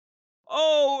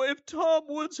oh, if Tom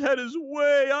Woods had his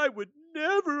way, I would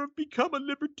never have become a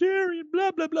libertarian,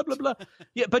 blah, blah, blah, blah, blah.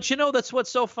 Yeah, but that's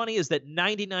what's so funny is that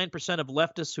 99% of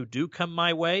leftists who do come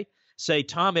my way say,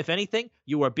 Tom, if anything,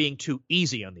 you are being too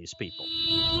easy on these people.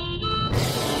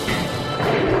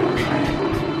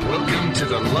 Welcome to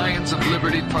the Lions of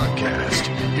Liberty podcast.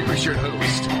 Here is your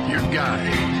host, your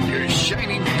guide, your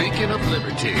shining beacon of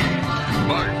liberty,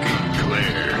 Marc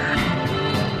Clair.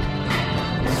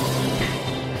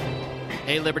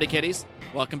 Hey, Liberty Kitties.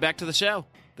 Welcome back to the show.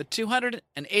 The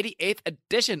 288th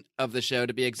edition of the show,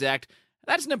 to be exact.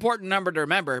 That's an important number to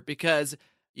remember because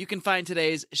you can find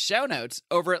today's show notes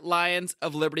over at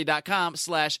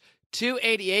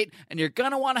lionsofliberty.com/288, and you're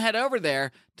going to want to head over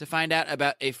there to find out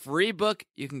about a free book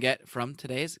you can get from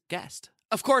today's guest.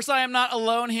 Of course, I am not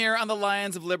alone here on the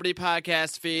Lions of Liberty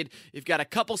podcast feed. You've got a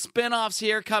couple spin-offs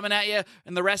here coming at you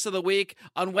in the rest of the week.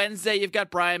 On Wednesday, you've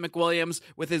got Brian McWilliams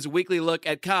with his weekly look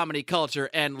at comedy, culture,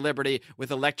 and liberty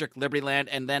with Electric Liberty Land.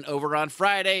 And then over on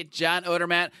Friday, John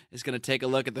Odermatt is going to take a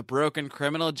look at the broken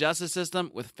criminal justice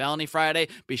system with Felony Friday.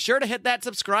 Be sure to hit that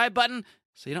subscribe button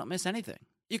so you don't miss anything.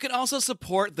 You can also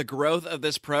support the growth of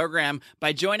this program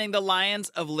by joining the Lions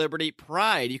of Liberty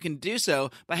Pride. You can do so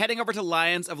by heading over to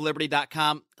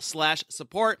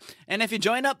lionsofliberty.com/support. And if you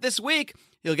join up this week,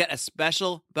 you'll get a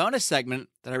special bonus segment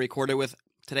that I recorded with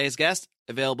today's guest,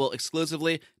 available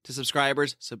exclusively to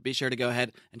subscribers. So be sure to go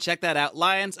ahead and check that out,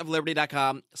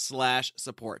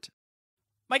 lionsofliberty.com/support.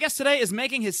 My guest today is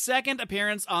making his second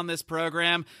appearance on this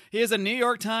program. He is a New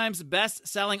York Times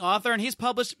best-selling author, and he's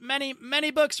published many,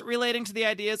 many books relating to the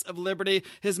ideas of liberty.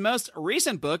 His most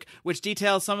recent book, which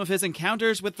details some of his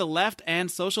encounters with the left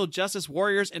and social justice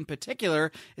warriors in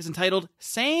particular, is entitled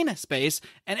Sane Space,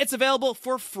 and it's available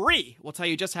for free. We'll tell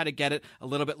you just how to get it a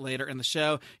little bit later in the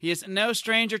show. He is no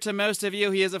stranger to most of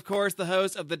you. He is, of course, the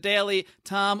host of the daily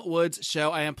Tom Woods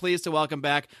Show. I am pleased to welcome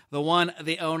back the one,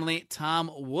 the only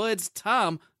Tom Woods.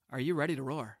 Tom, are you ready to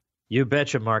roar? You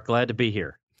betcha, Mark. Glad to be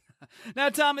here. Now,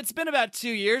 Tom, it's been about 2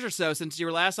 years or so since you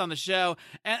were last on the show,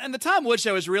 and the Tom Woods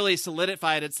Show has really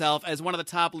solidified itself as one of the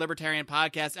top libertarian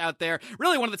podcasts out there,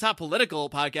 really one of the top political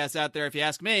podcasts out there, if you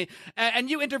ask me. And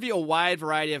you interview a wide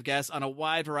variety of guests on a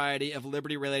wide variety of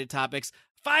liberty-related topics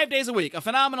 5 days a week, a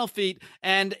phenomenal feat,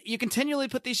 and you continually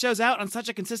put these shows out on such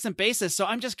a consistent basis. So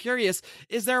I'm just curious,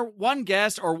 is there one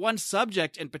guest or one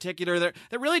subject in particular that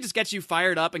really just gets you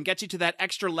fired up and gets you to that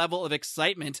extra level of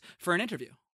excitement for an interview?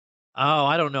 Oh,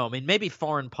 I don't know. I mean, maybe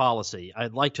foreign policy.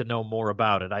 I'd like to know more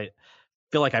about it. I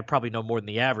feel like I probably know more than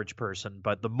the average person,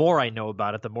 but the more I know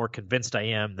about it, the more convinced I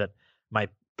am that my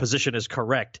position is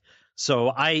correct. So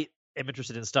I am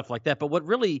interested in stuff like that. But what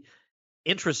really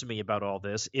interests me about all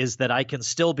this is that I can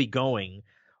still be going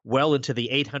well into the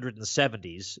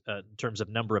 870s in terms of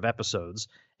number of episodes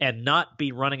and not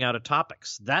be running out of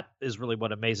topics. That is really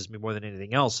what amazes me more than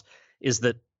anything else, is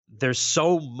that there's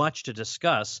so much to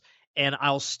discuss, and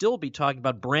I'll still be talking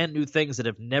about brand new things that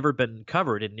have never been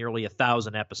covered in nearly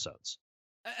 1,000 episodes.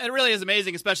 It really is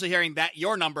amazing, especially hearing that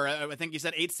your number. I think you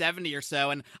said 870 or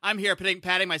so, and I'm here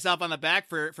patting myself on the back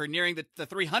for nearing the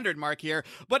 300 mark here.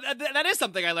 But that is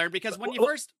something I learned because when you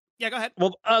first... Yeah, go ahead.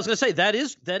 Well, I was going to say, that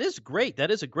is great. That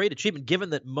is a great achievement,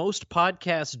 given that most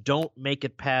podcasts don't make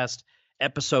it past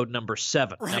episode number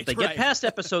 7. Right, now, if they get past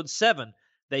episode 7,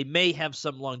 they may have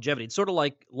some longevity. It's sort of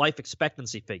like life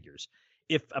expectancy figures.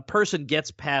 If a person gets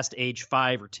past age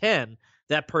 5 or 10,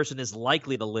 that person is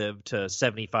likely to live to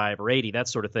 75 or 80, that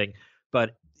sort of thing.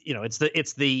 But,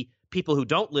 it's the people who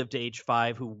don't live to age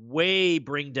 5 who way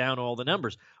bring down all the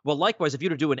numbers. Well, likewise, if you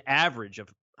were to do an average of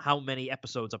how many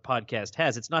episodes a podcast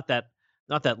has, it's not that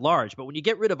large. But when you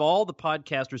get rid of all the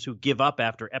podcasters who give up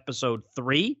after episode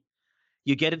 3,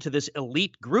 you get into this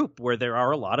elite group where there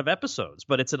are a lot of episodes,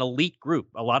 but it's an elite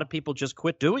group. A lot of people just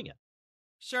quit doing it.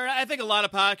 Sure. I think a lot of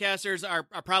podcasters are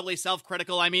probably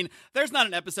self-critical. I mean, there's not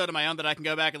an episode of my own that I can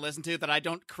go back and listen to that I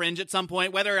don't cringe at some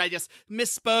point, whether I just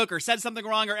misspoke or said something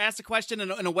wrong or asked a question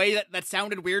in a way that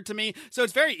sounded weird to me. So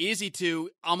it's very easy to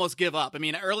almost give up. I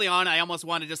mean, early on, I almost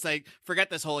wanted to just say,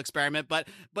 forget this whole experiment. But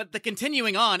the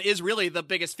continuing on is really the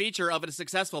biggest feature of a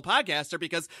successful podcaster,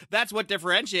 because that's what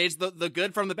differentiates the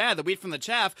good from the bad, the wheat from the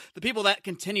chaff, the people that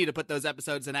continue to put those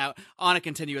episodes out on a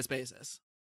continuous basis.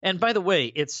 And by the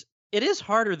way, it is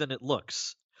harder than it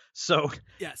looks. So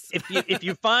yes. if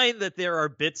you find that there are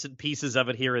bits and pieces of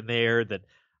it here and there that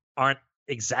aren't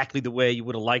exactly the way you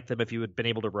would have liked them if you had been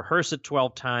able to rehearse it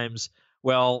 12 times,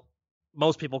 well,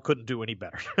 most people couldn't do any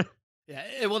better. Yeah,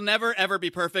 it will never, ever be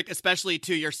perfect, especially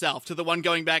to yourself, to the one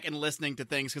going back and listening to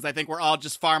things, because I think we're all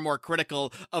just far more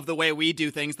critical of the way we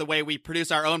do things, the way we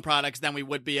produce our own products than we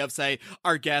would be of, say,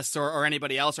 our guests or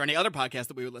anybody else or any other podcast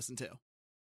that we would listen to.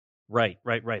 Right,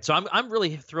 right, right. So I'm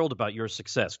really thrilled about your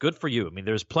success. Good for you. I mean,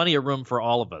 there's plenty of room for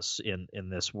all of us in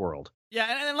this world.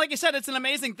 Yeah, and like you said, it's an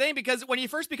amazing thing because when you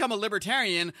first become a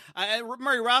libertarian,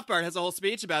 Murray Rothbard has a whole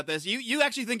speech about this. You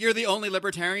actually think you're the only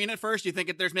libertarian at first. You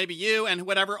think there's maybe you and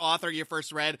whatever author you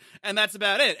first read, and that's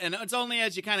about it. And it's only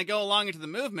as you kind of go along into the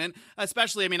movement,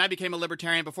 especially, I mean, I became a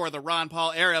libertarian before the Ron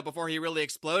Paul era, before he really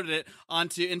exploded it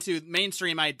into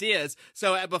mainstream ideas.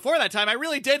 So before that time, I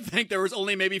really did think there was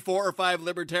only maybe 4 or 5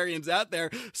 libertarians out there.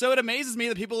 So it amazes me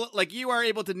that people like you are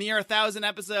able to near 1,000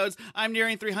 episodes. I'm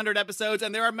nearing 300 episodes,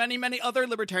 and there are many, many other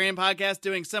libertarian podcasts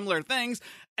doing similar things,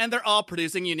 and they're all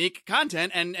producing unique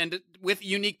content and with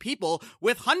unique people,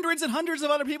 with hundreds and hundreds of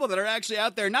other people that are actually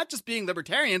out there, not just being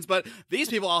libertarians, but these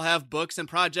people all have books and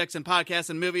projects and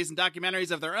podcasts and movies and documentaries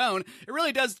of their own. It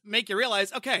really does make you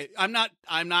realize, okay, I'm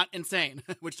not insane,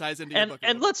 which ties into your book.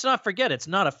 And let's not forget, it's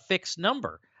not a fixed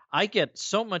number. I get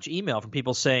so much email from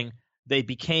people saying they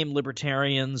became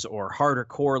libertarians or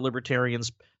hardcore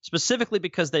libertarians specifically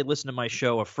because they listen to my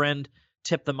show. A friend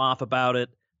tipped them off about it.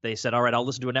 They said, all right, I'll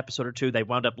listen to an episode or two. They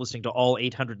wound up listening to all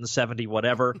 870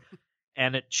 whatever,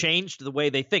 and it changed the way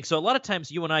they think. So a lot of times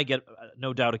you and I get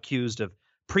no doubt accused of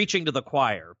preaching to the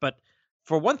choir. But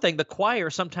for one thing, the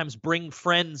choir sometimes bring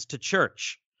friends to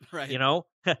church, right? You know?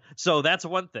 So that's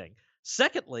one thing.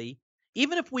 Secondly,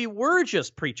 even if we were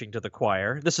just preaching to the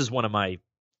choir, this is one of my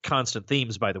constant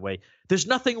themes, by the way, there's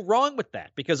nothing wrong with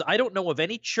that, because I don't know of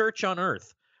any church on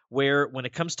earth where when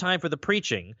it comes time for the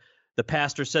preaching, the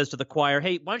pastor says to the choir,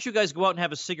 hey, why don't you guys go out and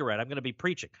have a cigarette? I'm going to be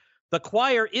preaching. The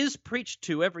choir is preached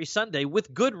to every Sunday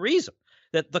with good reason.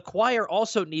 That the choir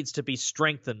also needs to be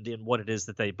strengthened in what it is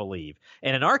that they believe.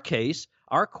 And in our case,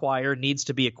 our choir needs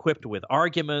to be equipped with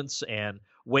arguments and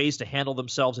ways to handle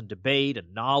themselves in debate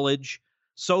and knowledge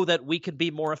so that we can be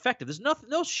more effective. There's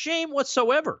no shame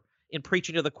whatsoever in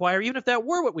preaching to the choir, even if that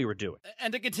were what we were doing.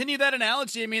 And to continue that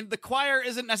analogy, I mean, the choir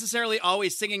isn't necessarily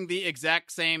always singing the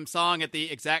exact same song at the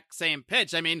exact same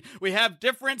pitch. I mean, we have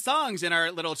different songs in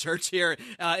our little church here,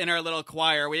 in our little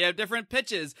choir. We have different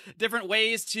pitches, different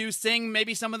ways to sing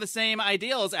maybe some of the same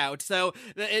ideals out. So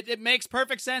it makes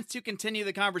perfect sense to continue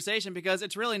the conversation because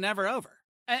it's really never over.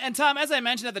 And Tom, as I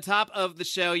mentioned at the top of the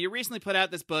show, you recently put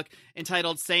out this book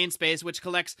entitled Sane Space, which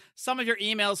collects some of your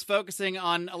emails focusing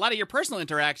on a lot of your personal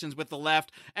interactions with the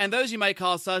left and those you might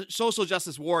call social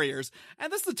justice warriors.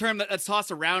 And this is a term that's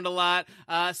tossed around a lot.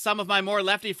 Some of my more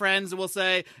lefty friends will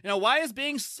say, why is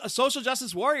being a social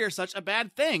justice warrior such a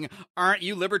bad thing? Aren't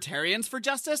you libertarians for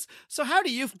justice? So how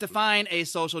do you define a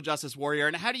social justice warrior,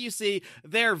 and how do you see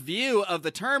their view of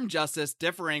the term justice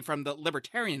differing from the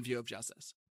libertarian view of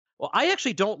justice? Well, I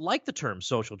actually don't like the term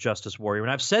social justice warrior,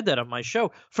 and I've said that on my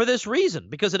show for this reason,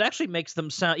 because it actually makes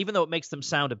them sound, even though it makes them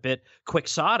sound a bit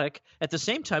quixotic, at the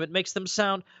same time, it makes them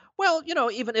sound, well,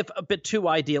 even if a bit too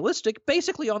idealistic,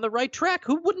 basically on the right track.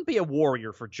 Who wouldn't be a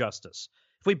warrior for justice?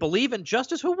 If we believe in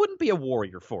justice, who wouldn't be a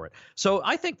warrior for it? So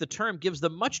I think the term gives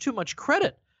them much too much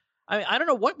credit. I don't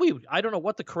know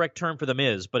what the correct term for them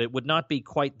is, but it would not be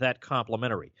quite that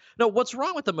complimentary. No, what's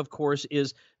wrong with them, of course,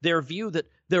 is their view that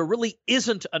there really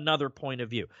isn't another point of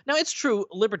view. Now, it's true,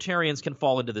 libertarians can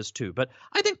fall into this too, but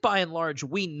I think by and large,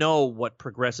 we know what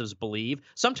progressives believe.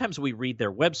 Sometimes we read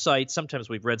their websites, sometimes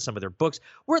we've read some of their books.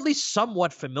 We're at least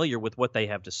somewhat familiar with what they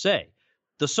have to say.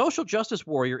 The social justice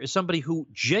warrior is somebody who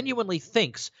genuinely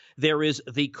thinks there is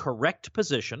the correct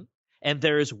position and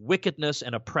there is wickedness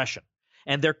and oppression.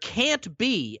 And there can't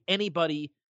be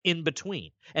anybody in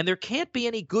between. And there can't be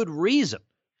any good reason.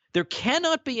 There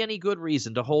cannot be any good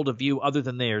reason to hold a view other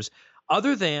than theirs,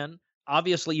 other than,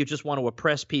 obviously, you just want to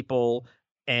oppress people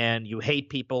and you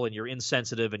hate people and you're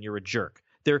insensitive and you're a jerk.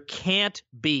 There can't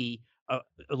be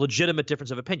a legitimate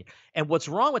difference of opinion. And what's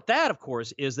wrong with that, of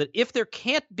course, is that if there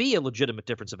can't be a legitimate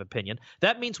difference of opinion,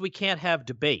 that means we can't have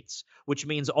debates, which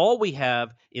means all we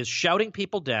have is shouting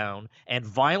people down and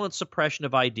violent suppression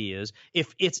of ideas.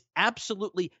 If it's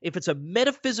a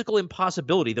metaphysical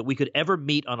impossibility that we could ever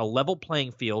meet on a level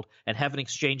playing field and have an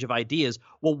exchange of ideas,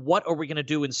 well, what are we going to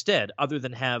do instead other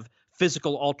than have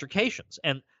physical altercations?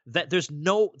 And that there's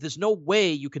no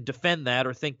way you can defend that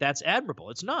or think that's admirable.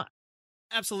 It's not.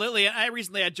 Absolutely. And I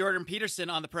recently had Jordan Peterson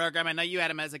on the program. I know you had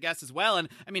him as a guest as well. And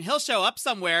I mean, he'll show up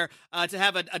somewhere to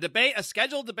have a debate, a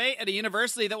scheduled debate at a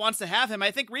university that wants to have him.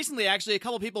 I think recently, actually, a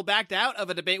couple people backed out of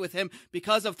a debate with him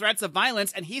because of threats of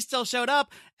violence, and he still showed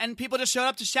up, and people just showed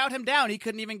up to shout him down. He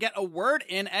couldn't even get a word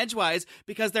in edgewise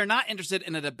because they're not interested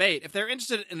in a debate. If they're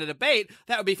interested in a debate,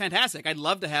 that would be fantastic. I'd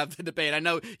love to have the debate. I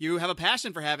know you have a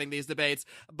passion for having these debates,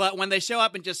 but when they show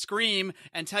up and just scream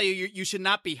and tell you should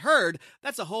not be heard,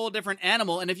 that's a whole different animal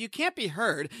animal. And if you can't be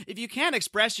heard, if you can't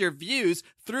express your views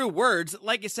through words,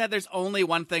 like you said, there's only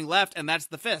one thing left, and that's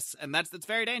the fists. And that's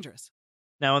very dangerous.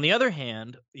 Now, on the other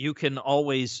hand, you can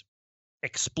always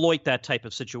exploit that type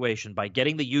of situation by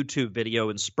getting the YouTube video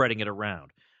and spreading it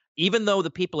around. Even though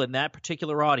the people in that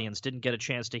particular audience didn't get a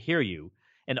chance to hear you,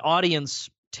 an audience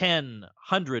 10,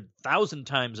 100, 1,000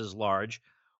 times as large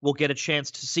will get a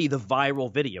chance to see the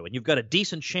viral video. And you've got a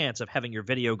decent chance of having your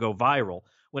video go viral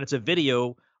when it's a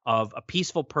video of a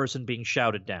peaceful person being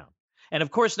shouted down. And of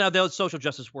course, now those social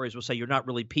justice warriors will say you're not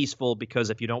really peaceful because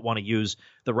if you don't want to use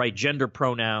the right gender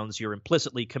pronouns, you're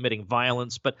implicitly committing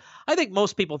violence. But I think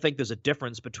most people think there's a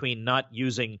difference between not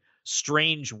using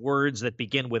strange words that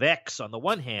begin with X on the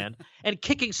one hand and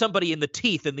kicking somebody in the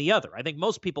teeth in the other. I think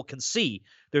most people can see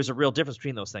there's a real difference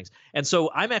between those things. And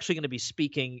so I'm actually going to be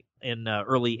speaking in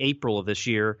early April of this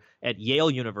year at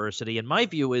Yale University. And my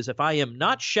view is if I am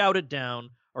not shouted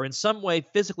down or in some way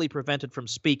physically prevented from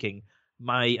speaking,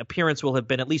 my appearance will have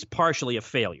been at least partially a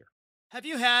failure. Have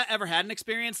you ever had an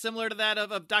experience similar to that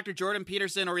of Dr. Jordan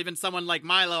Peterson or even someone like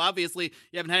Milo? Obviously,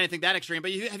 you haven't had anything that extreme,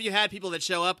 but have you had people that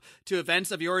show up to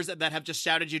events of yours that have just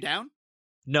shouted you down?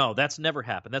 No, that's never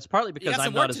happened. That's partly because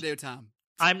I'm not to do, Tom.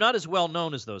 I'm not as well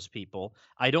known as those people.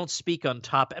 I don't speak on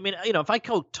top. I mean, if I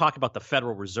go talk about the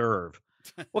Federal Reserve,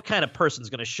 what kind of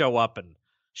person's going to show up and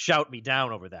shout me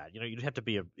down over that? You'd have to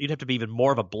be even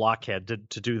more of a blockhead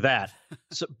to do that.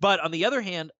 So, but on the other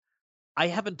hand, I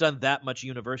haven't done that much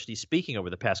university speaking over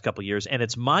the past couple of years, and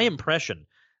it's my impression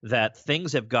that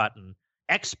things have gotten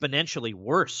exponentially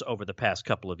worse over the past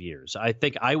couple of years. I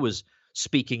think I was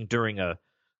speaking during a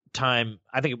time,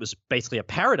 I think it was basically a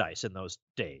paradise in those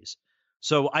days.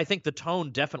 So I think the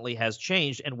tone definitely has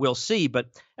changed, and we'll see. But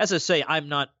as I say, I'm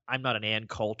not an Ann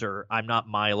Coulter. I'm not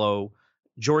Milo.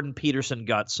 Jordan Peterson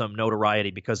got some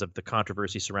notoriety because of the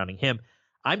controversy surrounding him.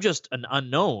 I'm just an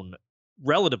unknown,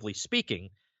 relatively speaking,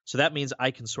 so that means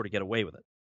I can sort of get away with it.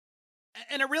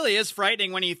 And it really is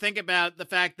frightening when you think about the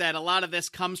fact that a lot of this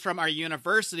comes from our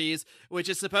universities, which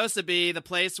is supposed to be the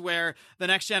place where the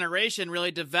next generation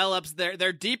really develops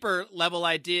their deeper level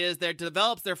ideas,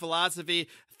 develops their philosophy,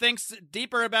 thinks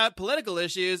deeper about political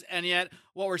issues, and yet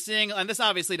what we're seeing, and this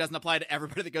obviously doesn't apply to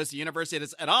everybody that goes to university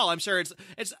at all. I'm sure it's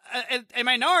a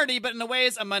minority, but in a way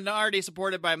it's a minority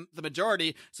supported by the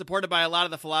majority, supported by a lot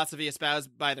of the philosophy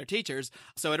espoused by their teachers.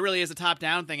 So it really is a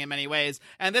top-down thing in many ways.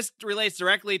 And this relates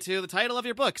directly to the title of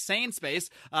your book, Sane Space,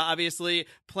 obviously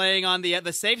playing on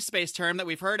the safe space term that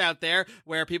we've heard out there,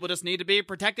 where people just need to be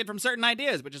protected from certain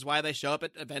ideas, which is why they show up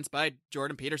at events by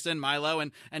Jordan Peterson, Milo,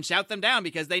 and shout them down,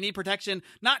 because they need protection,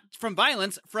 not from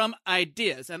violence, from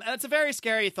ideas. And that's a very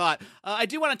scary thought. I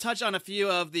do want to touch on a few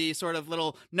of the sort of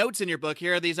little notes in your book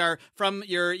here. These are from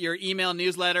your email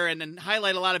newsletter and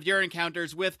highlight a lot of your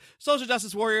encounters with social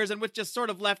justice warriors and with just sort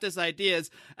of leftist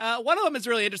ideas. One of them is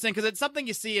really interesting because it's something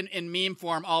you see in meme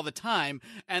form all the time,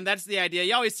 and that's the idea.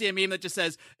 You always see a meme that just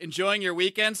says, enjoying your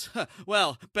weekends?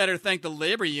 Well, better thank the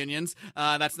labor unions.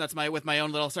 That's with my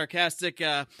own little sarcastic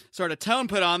sort of tone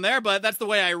put on there, but that's the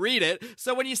way I read it.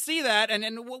 So when you see that,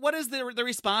 and what is the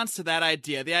response to that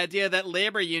idea? The idea that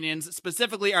labor unions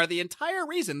specifically are the entire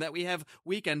reason that we have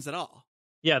weekends at all.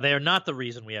 Yeah, they are not the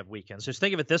reason we have weekends. Just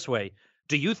think of it this way.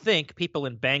 Do you think people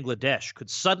in Bangladesh could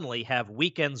suddenly have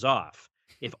weekends off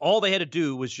if all they had to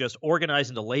do was just organize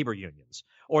into labor unions?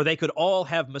 Or they could all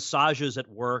have massages at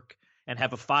work and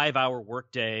have a 5-hour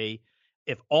workday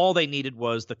if all they needed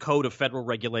was the code of federal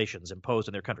regulations imposed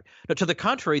in their country? Now, to the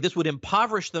contrary, this would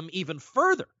impoverish them even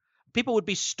further. People would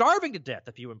be starving to death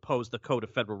if you imposed the code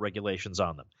of federal regulations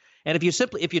on them. And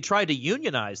if you try to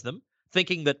unionize them,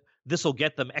 thinking that this will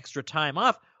get them extra time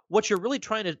off, what you're really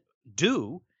trying to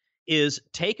do is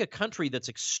take a country that's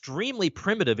extremely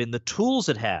primitive in the tools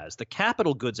it has, the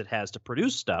capital goods it has to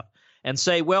produce stuff, and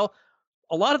say, well,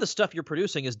 a lot of the stuff you're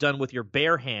producing is done with your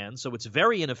bare hands, so it's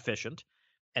very inefficient,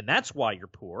 and that's why you're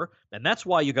poor, and that's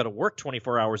why you got to work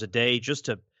 24 hours a day just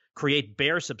to create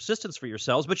bare subsistence for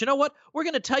yourselves. But you know what? We're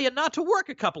going to tell you not to work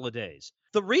a couple of days.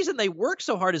 The reason they work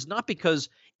so hard is not because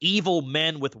evil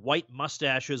men with white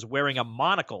mustaches wearing a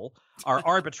monocle are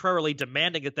arbitrarily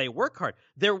demanding that they work hard.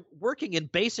 They're working in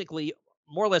basically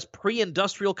more or less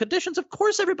pre-industrial conditions. Of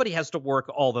course, everybody has to work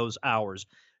all those hours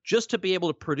just to be able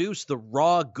to produce the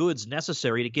raw goods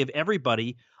necessary to give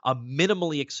everybody a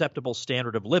minimally acceptable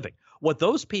standard of living. What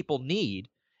those people need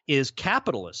is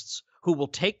capitalists who will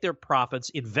take their profits,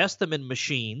 invest them in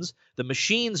machines. The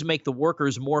machines make the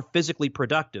workers more physically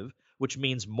productive, which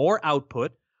means more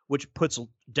output, which puts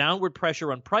downward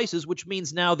pressure on prices, which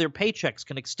means now their paychecks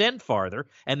can extend farther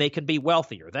and they can be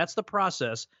wealthier. That's the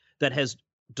process that has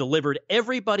delivered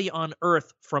everybody on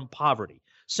earth from poverty.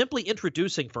 simply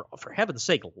introducing, for heaven's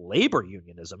sake, labor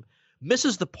unionism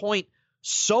misses the point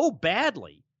so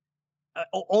badly.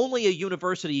 Only a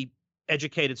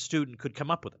university-educated student could come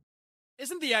up with it.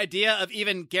 Isn't the idea of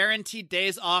even guaranteed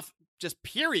days off, just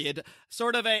period,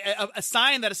 sort of a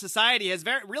sign that a society has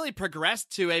really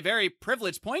progressed to a very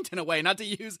privileged point in a way, not to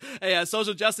use a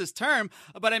social justice term,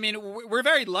 but I mean, we're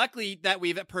very lucky that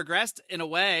we've progressed in a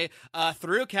way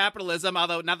through capitalism,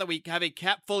 although not that we have a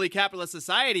fully capitalist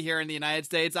society here in the United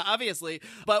States, obviously,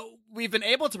 but we've been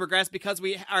able to progress because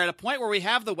we are at a point where we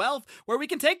have the wealth where we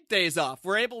can take days off.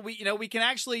 We can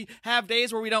actually have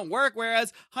days where we don't work,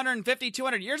 whereas 150,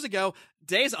 200 years ago,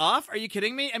 days off? Are you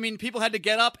kidding me? I mean, people had to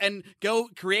get up and go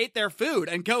create their food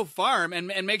and go farm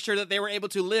and make sure that they were able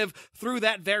to live through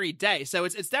that very day. So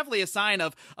it's definitely a sign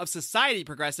of society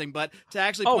progressing, but to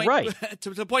actually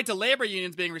point to labor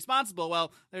unions being responsible,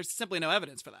 well, there's simply no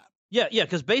evidence for that. Yeah,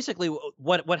 because basically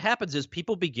what happens is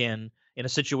people begin in a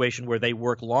situation where they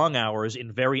work long hours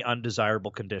in very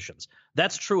undesirable conditions.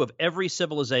 That's true of every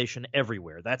civilization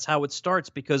everywhere. That's how it starts,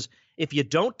 because if you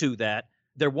don't do that,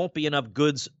 there won't be enough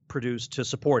goods produced to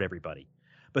support everybody.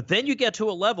 But then you get to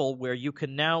a level where you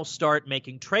can now start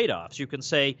making trade-offs. You can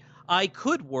say, I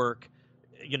could work,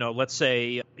 let's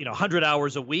say, 100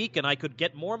 hours a week, and I could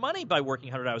get more money by working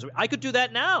 100 hours a week. I could do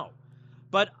that now,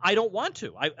 but I don't want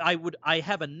to. I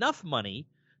have enough money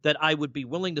that I would be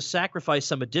willing to sacrifice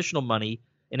some additional money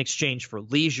in exchange for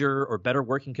leisure or better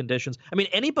working conditions. I mean,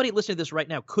 anybody listening to this right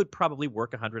now could probably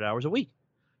work 100 hours a week,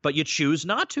 but you choose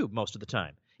not to most of the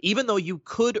time, even though you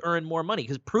could earn more money,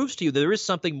 because it proves to you that there is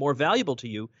something more valuable to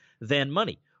you than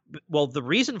money. Well, the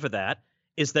reason for that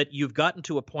is that you've gotten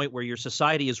to a point where your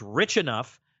society is rich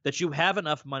enough that you have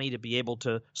enough money to be able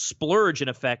to splurge, in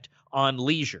effect, on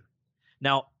leisure.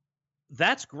 Now,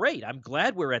 that's great. I'm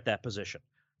glad we're at that position.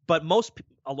 But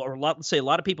a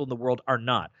lot of people in the world are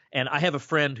not. And I have a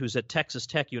friend who's at Texas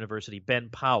Tech University, Ben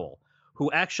Powell, who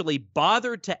actually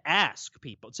bothered to ask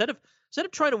people, instead of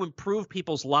trying to improve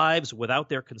people's lives without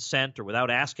their consent or without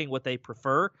asking what they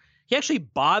prefer, he actually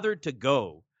bothered to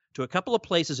go to a couple of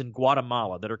places in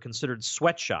Guatemala that are considered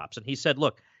sweatshops. And he said,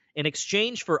 look, in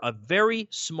exchange for a very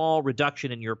small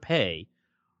reduction in your pay,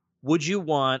 would you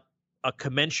want a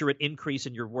commensurate increase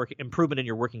in your improvement in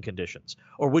your working conditions?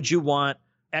 Or would you want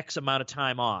X amount of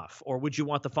time off? Or would you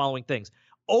want the following things?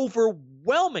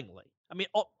 Overwhelmingly, I mean,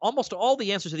 almost all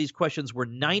the answers to these questions were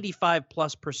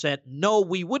 95+%. No,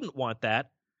 we wouldn't want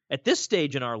that. At this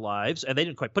stage in our lives, and they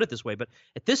didn't quite put it this way, but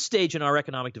at this stage in our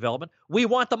economic development, we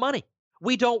want the money.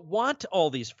 We don't want all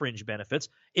these fringe benefits.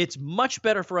 It's much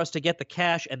better for us to get the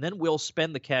cash, and then we'll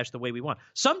spend the cash the way we want.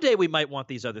 Someday we might want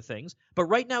these other things, but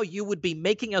right now you would be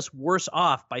making us worse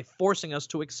off by forcing us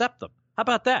to accept them. How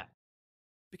about that?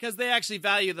 Because they actually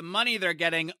value the money they're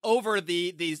getting over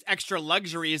these extra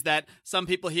luxuries that some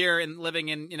people here and living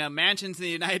in mansions in the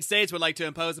United States would like to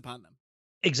impose upon them.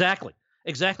 Exactly.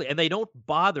 And they don't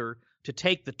bother to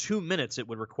take the 2 minutes it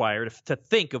would require to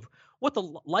think of what the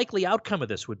likely outcome of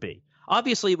this would be.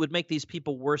 Obviously, it would make these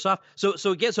people worse off.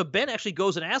 So Ben actually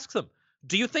goes and asks them,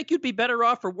 do you think you'd be better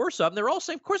off or worse off? And they're all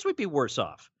saying, of course we'd be worse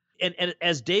off. And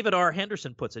as David R.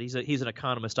 Henderson puts it, he's an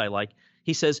economist I like,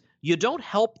 he says, you don't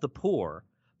help the poor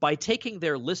by taking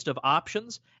their list of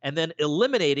options and then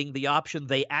eliminating the option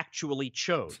they actually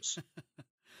chose.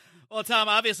 Well, Tom,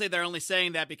 obviously they're only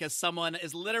saying that because someone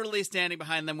is literally standing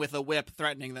behind them with a whip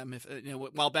threatening them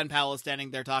while Ben Powell is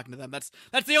standing there talking to them. That's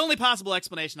the only possible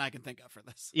explanation I can think of for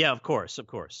this. Yeah, of course.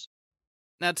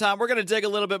 Now, Tom, we're going to dig a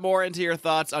little bit more into your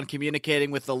thoughts on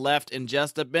communicating with the left in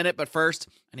just a minute, but first,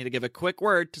 I need to give a quick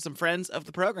word to some friends of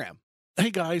the program. Hey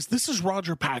guys, this is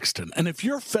Roger Paxton, and if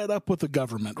you're fed up with the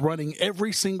government running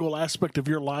every single aspect of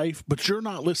your life, but you're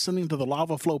not listening to the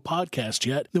Lava Flow podcast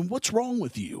yet, then what's wrong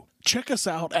with you? Check us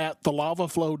out at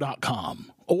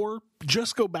thelavaflow.com, or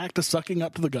just go back to sucking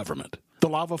up to the government. The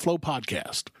Lava Flow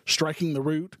podcast, striking the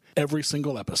root every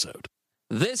single episode.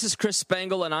 This is Chris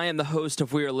Spangle, and I am the host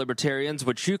of We Are Libertarians,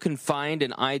 which you can find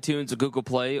in iTunes, Google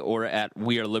Play, or at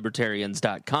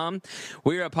wearelibertarians.com.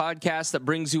 We are a podcast that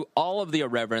brings you all of the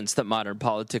irreverence that modern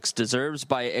politics deserves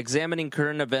by examining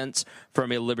current events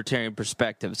from a libertarian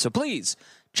perspective. So please,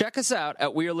 check us out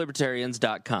at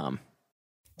wearelibertarians.com.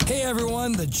 Hey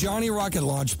everyone, the Johnny Rocket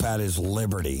Launchpad is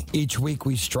Liberty. Each week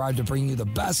we strive to bring you the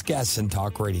best guests in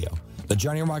talk radio. The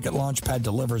Johnny Rocket Launchpad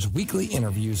delivers weekly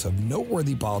interviews of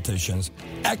noteworthy politicians,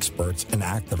 experts, and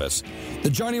activists. The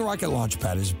Johnny Rocket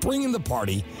Launchpad is bringing the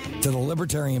party to the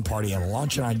Libertarian Party and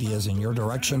launching ideas in your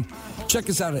direction. Check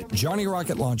us out at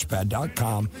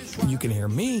johnnyrocketlaunchpad.com, and you can hear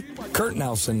me, Kurt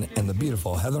Nelson, and the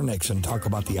beautiful Heather Nixon talk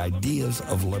about the ideas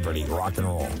of liberty, rock and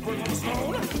roll.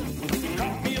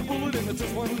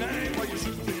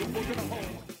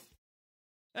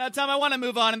 Tom, I want to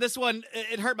move on, and this one,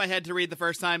 it hurt my head to read the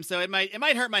first time, so it might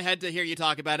hurt my head to hear you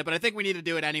talk about it, but I think we need to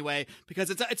do it anyway, because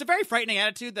it's a very frightening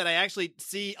attitude that I actually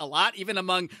see a lot, even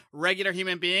among regular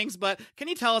human beings. But can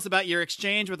you tell us about your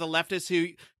exchange with a leftist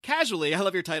who casually, I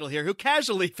love your title here, who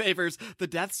casually favors the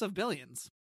deaths of billions?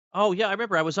 Oh yeah, I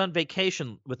remember I was on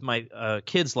vacation with my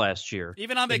kids last year.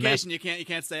 Even on vacation, you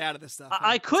can't stay out of this stuff. Huh?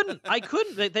 I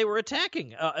couldn't. They were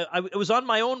attacking. It was on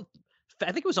my own.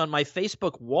 I think it was on my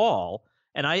Facebook wall.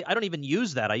 And I don't even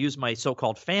use that. I use my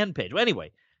so-called fan page. Well,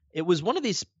 anyway, it was one of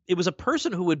these. It was a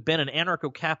person who had been an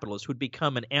anarcho-capitalist who'd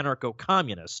become an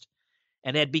anarcho-communist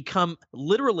and had become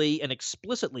literally and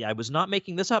explicitly, I was not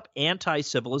making this up,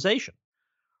 anti-civilization.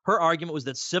 Her argument was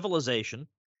that civilization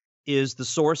is the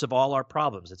source of all our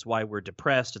problems. It's why we're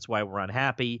depressed. It's why we're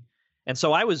unhappy. And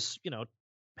so I was,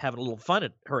 having a little fun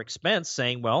at her expense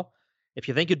saying, well, if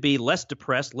you think you'd be less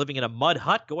depressed living in a mud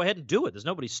hut, go ahead and do it. There's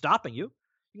nobody stopping you.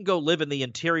 You can go live in the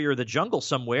interior of the jungle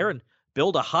somewhere and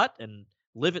build a hut and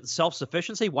live in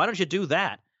self-sufficiency. Why don't you do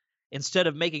that instead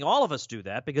of making all of us do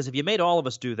that? Because if you made all of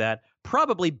us do that,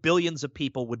 probably billions of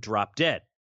people would drop dead.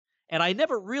 And I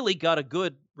never really got a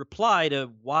good reply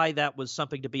to why that was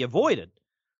something to be avoided,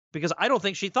 because I don't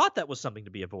think she thought that was something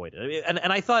to be avoided.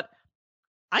 And I thought,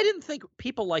 I didn't think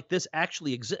people like this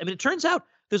actually exist. I mean, it turns out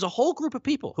there's a whole group of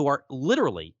people who are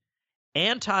literally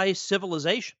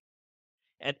anti-civilization.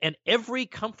 And every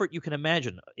comfort you can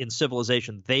imagine in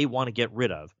civilization, they want to get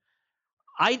rid of.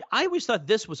 I always thought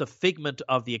this was a figment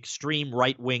of the extreme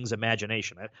right wing's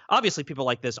imagination. Obviously, people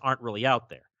like this aren't really out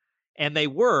there. And they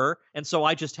were, and so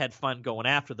I just had fun going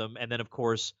after them. And then, of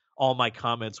course, all my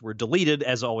comments were deleted,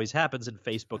 as always happens in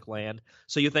Facebook land.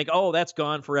 So you think, oh, that's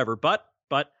gone forever. But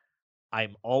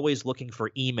I'm always looking for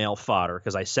email fodder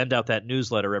because I send out that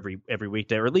newsletter every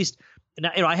weekday, or at least now,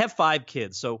 I have 5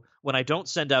 kids. So when I don't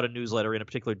send out a newsletter in a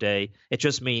particular day, it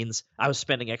just means I was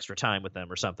spending extra time with them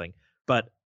or something. But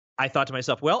I thought to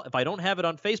myself, well, if I don't have it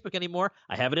on Facebook anymore,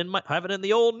 I have it in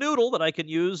the old noodle that I can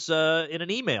use in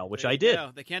an email, which I did.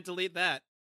 They can't delete that.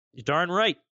 You're darn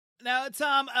right. Now,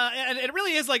 Tom, and it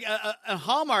really is like a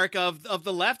hallmark of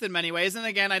the left in many ways. And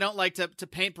again, I don't like to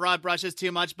paint broad brushes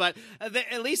too much, but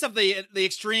at least of the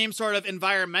extreme sort of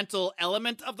environmental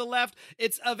element of the left,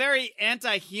 it's a very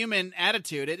anti-human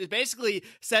attitude. It basically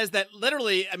says that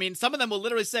literally, I mean, some of them will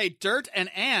literally say dirt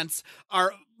and ants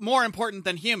are more important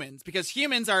than humans, because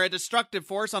humans are a destructive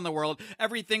force on the world.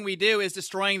 Everything we do is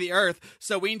destroying the earth.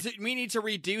 So we need to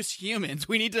reduce humans.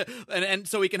 We need to, and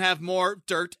so we can have more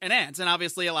dirt and ants. And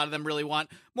obviously a lot of them really want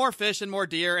more fish and more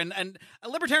deer. And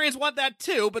libertarians want that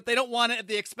too, but they don't want it at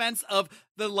the expense of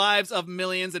the lives of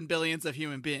millions and billions of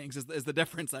human beings is the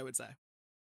difference, I would say.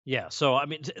 Yeah. So, I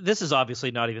mean, this is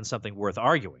obviously not even something worth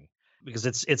arguing, because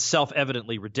it's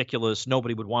self-evidently ridiculous.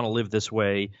 Nobody would want to live this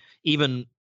way. Even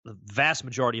the vast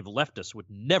majority of leftists would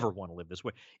never want to live this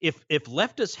way. If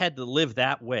leftists had to live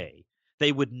that way,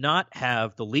 they would not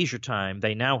have the leisure time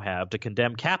they now have to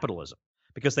condemn capitalism,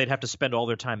 because they'd have to spend all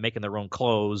their time making their own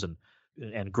clothes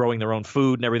and growing their own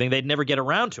food and everything. They'd never get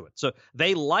around to it. So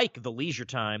they like the leisure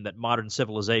time that modern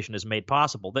civilization has made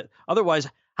possible. That otherwise,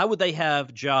 how would they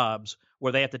have jobs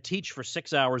where they have to teach for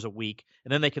 6 hours a week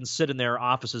and then they can sit in their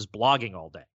offices blogging all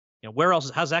day? Where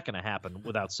else? How's that going to happen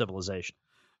without civilization?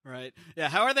 Right. Yeah.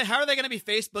 How are they going to be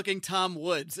Facebooking Tom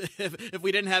Woods if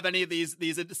we didn't have any of these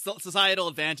societal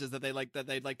advantages that they'd like to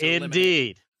eliminate?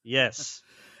 Indeed. Yes.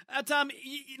 Tom,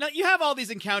 you have all these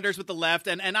encounters with the left,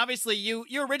 and obviously you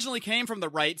originally came from the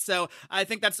right, so I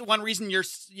think that's one reason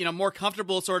you're more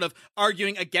comfortable sort of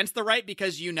arguing against the right,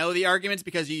 because you know the arguments,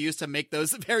 because you used to make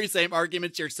those very same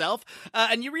arguments yourself.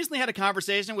 And you recently had a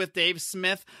conversation with Dave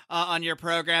Smith on your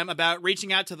program about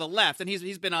reaching out to the left, and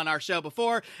he's been on our show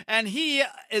before, and he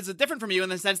is different from you in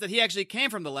the sense that he actually came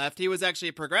from the left. He was actually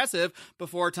a progressive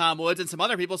before Tom Woods, and some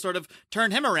other people sort of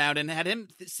turned him around and had him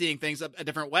seeing things a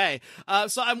different way.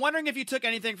 So I'm wondering if you took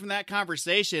anything from that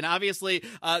conversation. Obviously,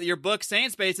 your book, Sane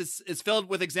Space, is filled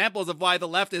with examples of why the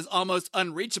left is almost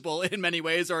unreachable in many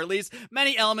ways, or at least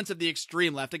many elements of the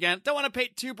extreme left. Again, don't want to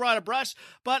paint too broad a brush,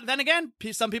 but then again,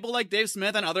 some people like Dave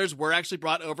Smith and others were actually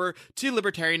brought over to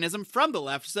libertarianism from the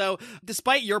left. So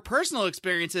despite your personal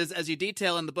experiences, as you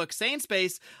detail in the book, Sane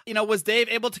Space, was Dave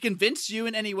able to convince you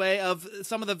in any way of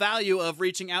some of the value of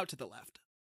reaching out to the left?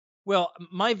 Well,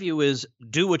 my view is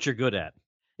do what you're good at.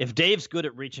 If Dave's good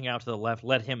at reaching out to the left,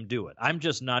 let him do it. I'm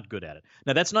just not good at it.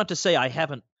 Now, that's not to say I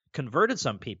haven't converted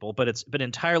some people, but it's been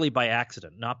entirely by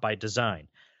accident, not by design.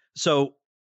 So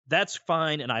that's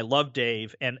fine, and I love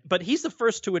Dave. But he's the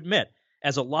first to admit,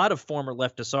 as a lot of former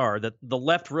leftists are, that the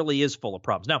left really is full of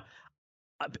problems. Now,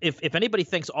 if anybody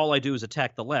thinks all I do is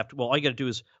attack the left, well, all you got to do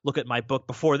is look at my book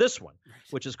before this one,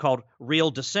 which is called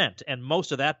Real Dissent. And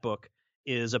most of that book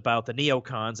is about the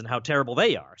neocons and how terrible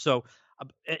they are. So,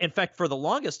 in fact, for the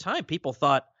longest time, people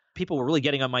thought people were really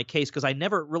getting on my case because I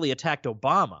never really attacked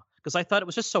Obama, because I thought it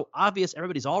was just so obvious.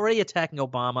 Everybody's already attacking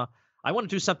Obama. I want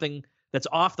to do something that's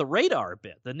off the radar a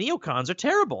bit. The neocons are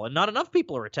terrible, and not enough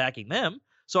people are attacking them.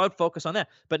 So I'd focus on that.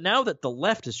 But now that the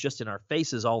left is just in our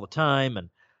faces all the time, and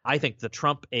I think the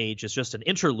Trump age is just an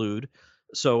interlude,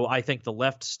 so I think the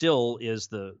left still is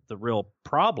the real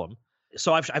problem.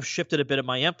 So I've shifted a bit of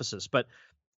my emphasis. But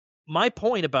my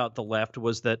point about the left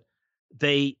was that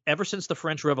they, ever since the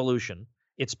French Revolution,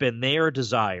 it's been their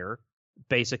desire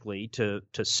basically to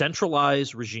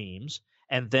centralize regimes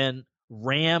and then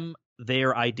ram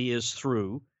their ideas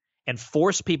through and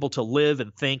force people to live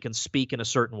and think and speak in a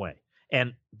certain way.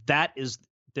 And that is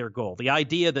their goal. The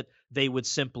idea that they would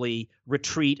simply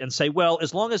retreat and say, well,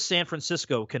 as long as San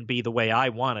Francisco can be the way I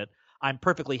want it, I'm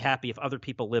perfectly happy if other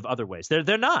people live other ways.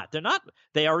 They're not.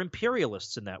 They are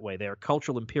imperialists in that way. They are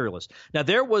cultural imperialists. Now,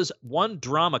 there was one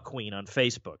drama queen on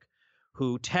Facebook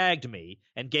who tagged me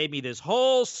and gave me this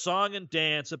whole song and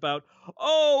dance about,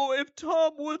 oh, if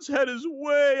Tom Woods had his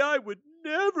way, I would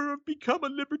never have become a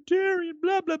libertarian,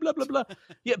 blah, blah, blah, blah, blah.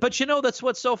 Yeah, but that's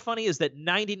what's so funny is that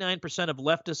 99% of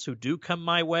leftists who do come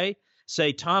my way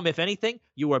say, Tom, if anything,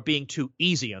 you are being too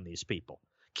easy on these people.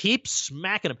 Keep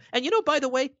smacking them. And by the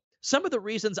way, some of the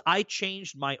reasons I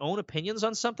changed my own opinions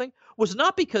on something was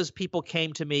not because people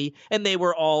came to me and they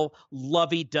were all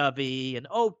lovey-dovey and,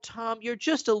 oh, Tom, you're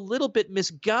just a little bit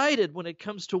misguided when it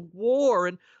comes to war,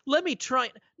 and let me try.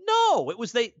 No, it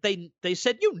was they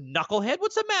said, you knucklehead,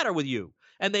 what's the matter with you?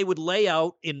 And they would lay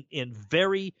out in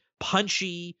very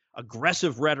punchy,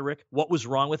 aggressive rhetoric what was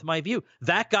wrong with my view.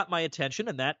 That got my attention,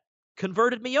 and that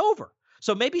converted me over.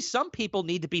 So maybe some people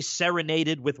need to be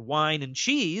serenaded with wine and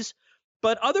cheese,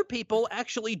 but other people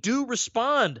actually do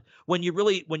respond when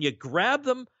you grab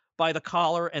them by the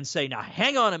collar and say, now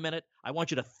hang on a minute, I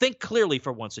want you to think clearly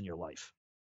for once in your life.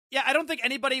 Yeah, I don't think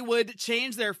anybody would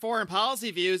change their foreign policy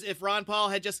views if Ron Paul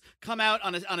had just come out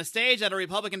on a stage at a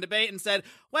Republican debate and said,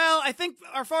 well, I think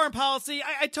our foreign policy,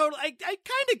 I kind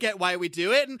of get why we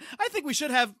do it, and I think we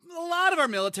should have a lot of our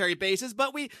military bases,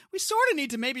 but we sort of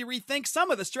need to maybe rethink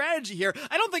some of the strategy here.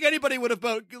 I don't think anybody would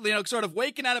have sort of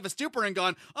waken out of a stupor and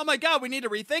gone, oh my God, we need to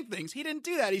rethink things. He didn't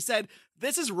do that. He said,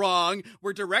 this is wrong.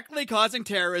 We're directly causing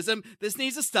terrorism. This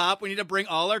needs to stop. We need to bring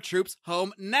all our troops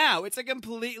home now. It's a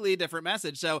completely different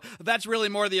message. So that's really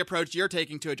more the approach you're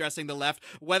taking to addressing the left.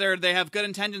 Whether they have good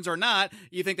intentions or not,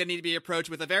 you think they need to be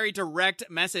approached with a very direct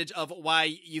message of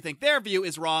why you think their view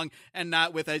is wrong and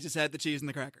not with, as you said, the cheese and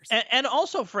the crackers. And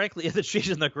also, frankly, the cheese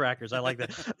and the crackers. I like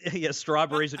that. Yeah,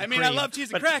 strawberries and cream. I love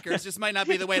cheese and crackers. Just might not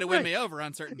be the way to win me over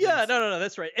on certain things. Yeah, no,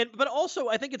 that's right. But also,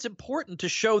 I think it's important to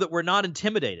show that we're not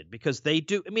intimidated, because they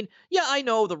do. I mean, yeah, I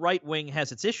know the right wing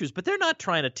has its issues, but they're not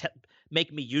trying to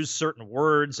make me use certain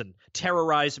words and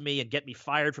terrorize me and get me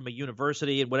fired from a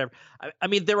university and whatever. I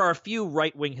mean, there are a few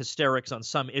right-wing hysterics on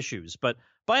some issues, but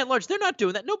by and large, they're not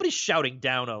doing that. Nobody's shouting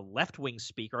down a left-wing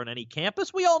speaker on any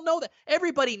campus. We all know that.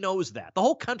 Everybody knows that. The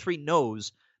whole country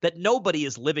knows that nobody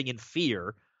is living in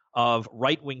fear of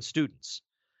right-wing students.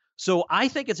 So I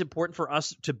think it's important for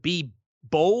us to be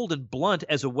bold and blunt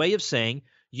as a way of saying,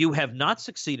 you have not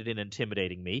succeeded in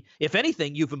intimidating me. If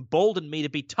anything, you've emboldened me to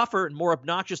be tougher and more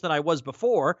obnoxious than I was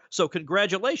before, so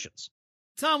congratulations.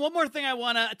 Tom, one more thing I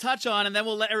want to touch on, and then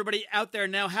we'll let everybody out there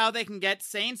know how they can get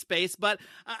Sane Space. But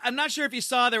I'm not sure if you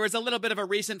saw, there was a little bit of a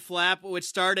recent flap, which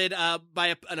started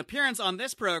by an appearance on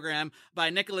this program by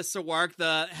Nicholas Sawark,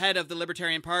 the head of the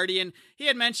Libertarian Party. And he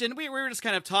had mentioned, we were just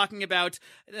kind of talking about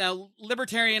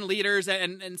libertarian leaders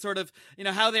and sort of,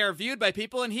 how they are viewed by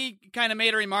people. And he kind of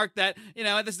made a remark that,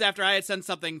 this is after I had said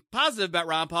something positive about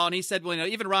Ron Paul. And he said, well,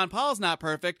 even Ron Paul's not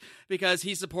perfect, because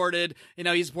he supported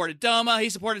DOMA. He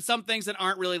supported some things that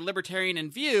aren't really libertarian in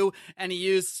view, and he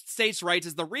used states' rights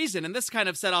as the reason. And this kind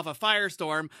of set off a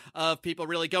firestorm of people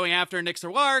really going after Nick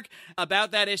Sawark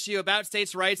about that issue, about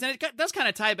states' rights. And it does kind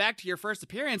of tie back to your first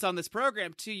appearance on this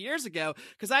program 2 years ago,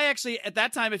 because I actually, at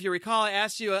that time, if you recall, I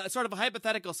asked you a sort of a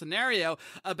hypothetical scenario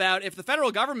about if the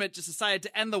federal government just decided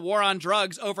to end the war on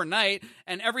drugs overnight,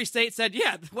 and every state said,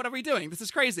 yeah, what are we doing? This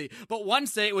is crazy. But one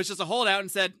state was just a holdout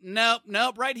and said, nope,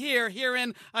 right here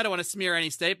in, I don't want to smear any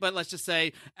state, but let's just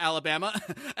say Alabama.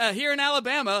 here in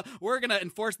Alabama, we're going to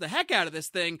enforce the heck out of this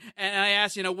thing. And I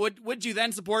asked, would you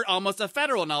then support almost a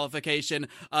federal nullification,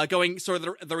 going sort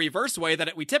of the reverse way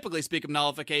that we typically speak of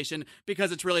nullification,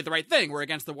 because it's really the right thing. We're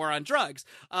against the war on drugs.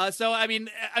 So, I mean,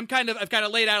 I've kind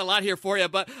of laid out a lot here for you,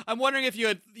 but I'm wondering if you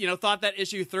had, thought that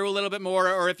issue through a little bit more,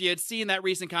 or if you had seen that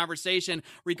recent conversation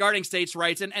regarding states'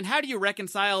 rights, and how do you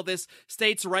reconcile this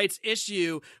states' rights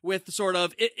issue with sort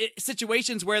of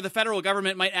situations where the federal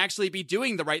government might actually be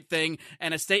doing the right thing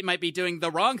and a state might be doing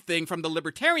the wrong thing from the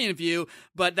libertarian view,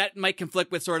 but that might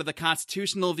conflict with sort of the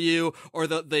constitutional view or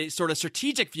the sort of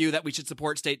strategic view that we should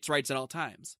support states' rights at all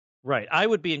times? Right. I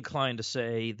would be inclined to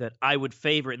say that I would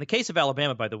favor, in the case of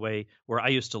Alabama, by the way, where I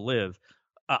used to live,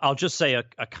 I'll just say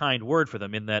a kind word for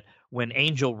them in that when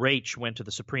Angel Raich went to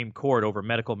the Supreme Court over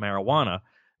medical marijuana,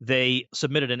 they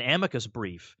submitted an amicus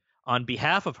brief on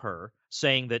behalf of her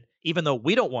saying that even though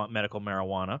we don't want medical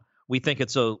marijuana, we think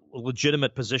it's a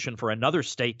legitimate position for another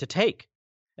state to take.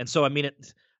 And so, I mean,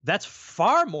 that's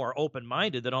far more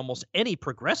open-minded than almost any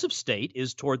progressive state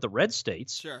is toward the red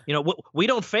states. Sure. We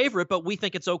don't favor it, but we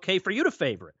think it's okay for you to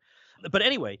favor it. But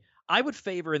anyway, I would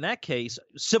favor in that case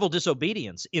civil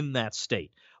disobedience in that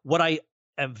state. What I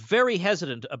am very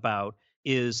hesitant about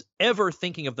is ever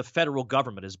thinking of the federal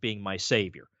government as being my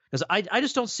savior, because I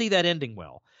just don't see that ending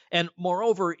well. And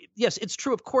moreover, yes, it's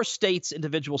true. Of course,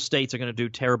 individual states are going to do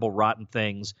terrible, rotten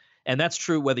things. And that's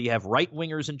true whether you have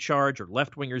right-wingers in charge or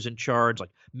left-wingers in charge.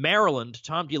 Like Maryland,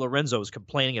 Tom DiLorenzo is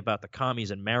complaining about the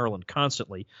commies in Maryland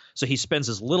constantly. So he spends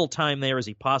as little time there as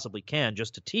he possibly can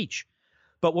just to teach.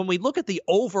 But when we look at the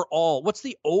overall, what's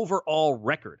the overall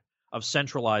record of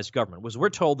centralized government? We're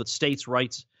told that states'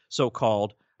 rights,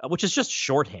 so-called, which is just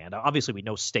shorthand. Obviously, we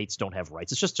know states don't have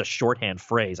rights. It's just a shorthand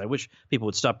phrase. I wish people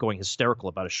would stop going hysterical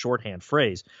about a shorthand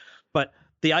phrase. But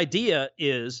the idea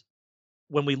is,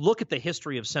 when we look at the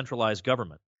history of centralized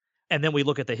government, and then we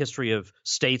look at the history of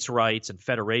states' rights and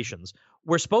federations,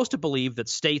 we're supposed to believe that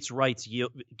states' rights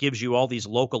gives you all these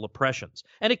local oppressions.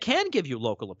 And it can give you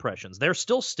local oppressions. They're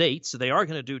still states, so they are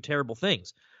going to do terrible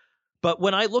things. But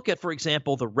when I look at, for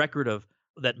example, the record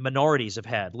that minorities have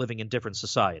had living in different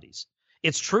societies,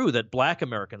 it's true that Black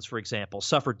Americans, for example,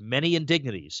 suffered many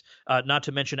indignities, not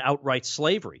to mention outright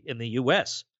slavery in the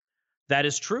U.S. That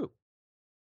is true.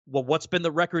 Well, what's been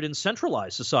the record in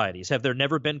centralized societies? Have there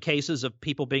never been cases of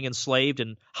people being enslaved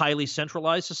in highly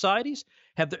centralized societies?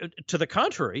 To the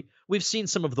contrary, we've seen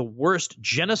some of the worst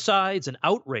genocides and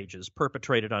outrages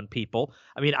perpetrated on people.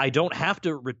 I mean, I don't have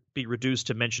to be reduced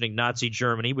to mentioning Nazi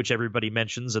Germany, which everybody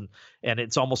mentions, and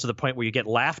it's almost to the point where you get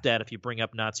laughed at if you bring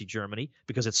up Nazi Germany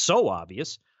because it's so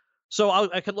obvious. So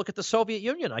I can look at the Soviet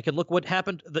Union. I can look what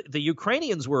happened. The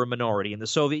Ukrainians were a minority in the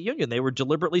Soviet Union. They were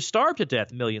deliberately starved to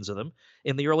death, millions of them,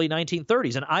 in the early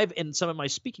 1930s. And in some of my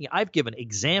speaking, I've given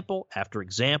example after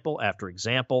example after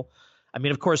example. I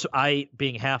mean, of course,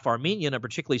 being half Armenian, I'm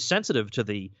particularly sensitive to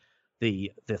the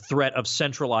threat of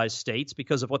centralized states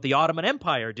because of what the Ottoman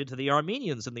Empire did to the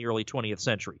Armenians in the early 20th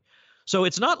century. So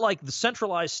it's not like the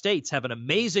centralized states have an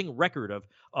amazing record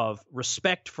of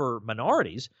respect for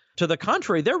minorities. To the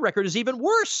contrary, their record is even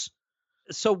worse.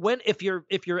 So if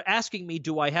you're asking me,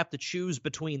 do I have to choose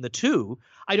between the two?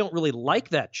 I don't really like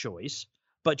that choice.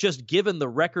 But just given the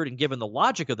record and given the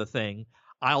logic of the thing,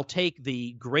 I'll take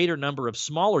the greater number of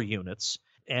smaller units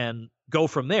and go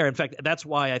from there. In fact, that's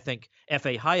why I think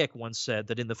F.A. Hayek once said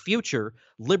that in the future,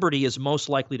 liberty is most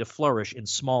likely to flourish in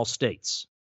small states.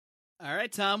 All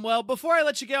right, Tom. Well, before I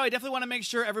let you go, I definitely want to make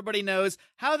sure everybody knows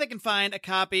how they can find a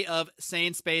copy of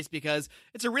Sane Space, because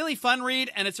it's a really fun read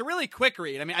and it's a really quick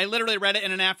read. I mean, I literally read it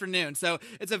in an afternoon. So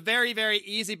it's a very, very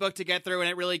easy book to get through, and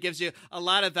it really gives you a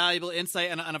lot of valuable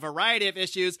insight on a variety of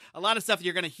issues, a lot of stuff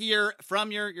you're going to hear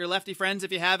from your lefty friends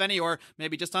if you have any, or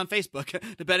maybe just on Facebook,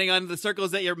 depending on the circles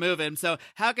that you're moving. So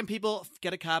how can people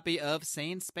get a copy of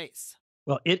Sane Space?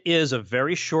 Well, it is a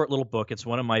very short little book. It's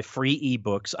one of my free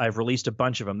ebooks. I've released a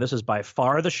bunch of them. This is by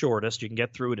far the shortest. You can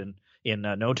get through it in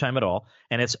no time at all.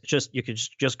 And it's you can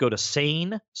just go to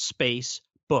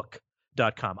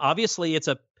sanespacebook.com. Obviously, it's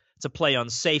a play on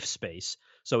safe space.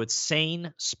 So it's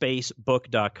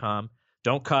sanespacebook.com.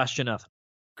 Don't cost you nothing.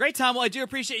 Great, Tom. Well, I do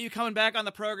appreciate you coming back on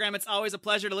the program. It's always a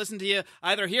pleasure to listen to you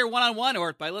either here one-on-one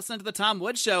or by listening to the Tom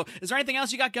Woods Show. Is there anything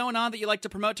else you got going on that you'd like to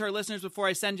promote to our listeners before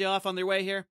I send you off on their way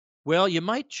here? Well, you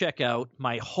might check out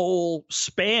my whole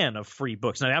span of free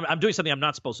books. Now, I'm doing something I'm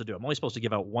not supposed to do. I'm only supposed to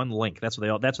give out one link. That's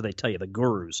what they tell you, the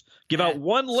gurus. Give out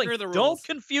one link. Don't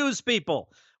confuse people.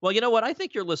 Well, you know what? I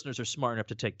think your listeners are smart enough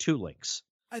to take two links.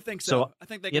 I think so. I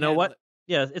think they can. You know what? It.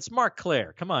 Yeah, it's Mark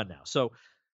Claire. Come on now. So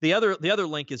the other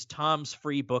link is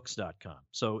tomsfreebooks.com.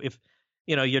 So if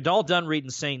you're all done reading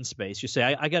Sane Space, you say,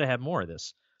 I got to have more of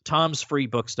this.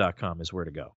 Tom'sFreeBooks.com is where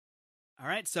to go. All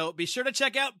right, so be sure to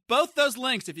check out both those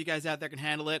links if you guys out there can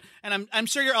handle it. And I'm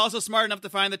sure you're also smart enough to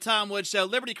find the Tom Woods Show,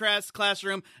 Liberty Crafts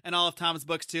Classroom, and all of Tom's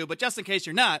books too. But just in case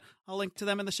you're not, I'll link to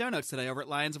them in the show notes today over at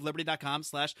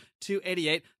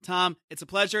lionsofliberty.com/288. Tom, it's a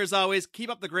pleasure as always.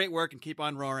 Keep up the great work and keep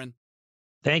on roaring.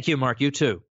 Thank you, Mark. You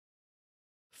too.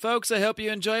 Folks, I hope you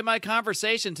enjoyed my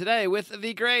conversation today with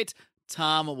the great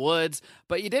Tom Woods,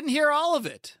 but you didn't hear all of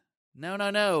it.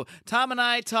 No. Tom and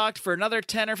I talked for another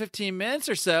 10 or 15 minutes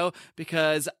or so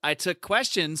because I took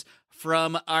questions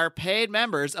from our paid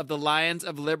members of the Lions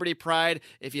of Liberty Pride.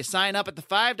 If you sign up at the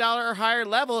 $5 or higher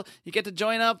level, you get to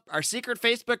join up our secret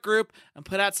Facebook group and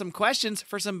put out some questions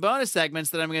for some bonus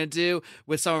segments that I'm going to do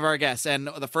with some of our guests. And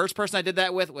the first person I did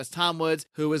that with was Tom Woods,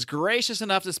 who was gracious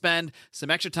enough to spend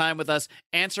some extra time with us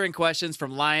answering questions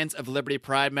from Lions of Liberty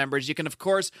Pride members. You can, of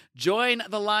course, join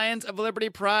the Lions of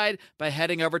Liberty Pride by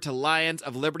heading over to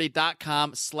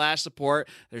lionsofliberty.com/support.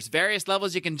 There's various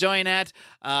levels you can join at.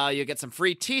 You'll get some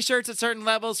free t-shirts at certain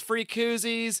levels, free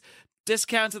koozies,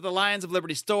 discounts at the Lions of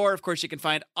Liberty store. Of course, you can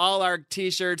find all our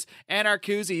t-shirts and our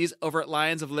koozies over at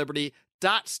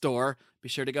lionsofliberty.store. Be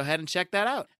sure to go ahead and check that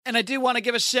out. And I do want to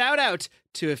give a shout out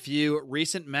to a few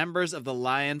recent members of the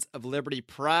Lions of Liberty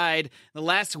Pride. The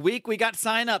last week, we got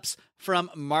signups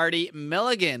from Marty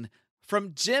Milligan,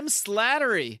 from Jim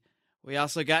Slattery. We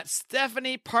also got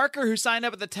Stephanie Parker, who signed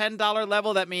up at the $10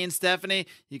 level. That means, Stephanie,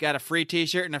 you got a free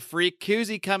t-shirt and a free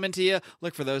koozie coming to you.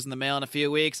 Look for those in the mail in a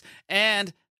few weeks.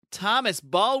 And Thomas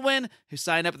Baldwin, who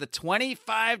signed up at the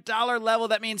 $25 level.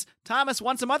 That means Thomas,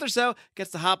 once a month or so, gets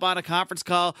to hop on a conference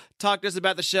call, talk to us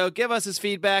about the show, give us his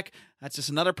feedback. That's just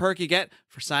another perk you get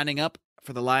for signing up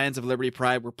for the Lions of Liberty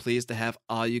Pride. We're pleased to have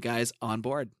all you guys on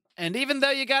board. And even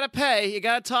though you gotta pay, you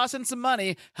gotta toss in some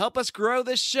money, help us grow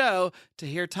this show to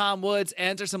hear Tom Woods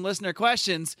answer some listener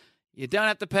questions, you don't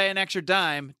have to pay an extra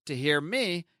dime to hear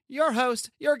me, your host,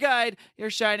 your guide, your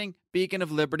shining beacon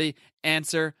of liberty,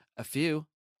 answer a few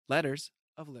letters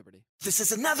of liberty. This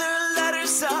is another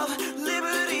Letters of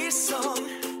Liberty song.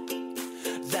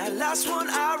 That last one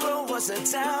I wrote was a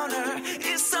downer.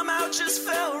 It somehow just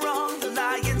fell wrong. The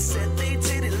Lions said they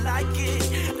didn't like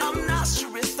it. I'm not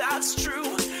sure if that's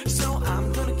true. So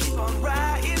I'm gonna keep on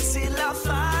writing till I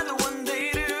find the one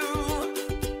they do.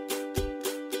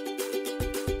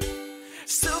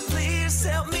 So please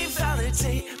help me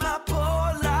validate my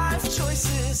poor life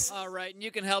choices. All right, and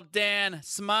you can help Dan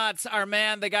Smots, our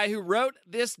man, the guy who wrote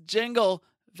this jingle,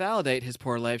 validate his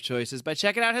poor life choices by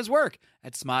checking out his work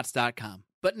at smots.com.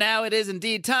 But now it is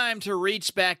indeed time to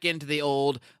reach back into the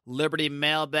old Liberty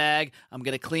mailbag. I'm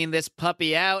going to clean this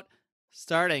puppy out,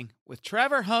 starting with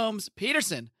Trevor Holmes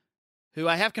Peterson, who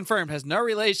I have confirmed has no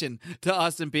relation to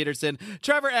Austin Peterson.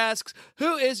 Trevor asks,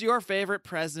 who is your favorite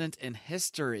president in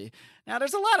history? Now,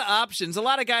 there's a lot of options, a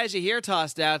lot of guys you hear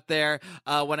tossed out there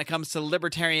when it comes to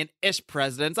libertarian-ish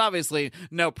presidents. Obviously,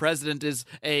 no president is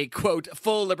a, quote,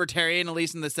 full libertarian, at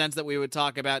least in the sense that we would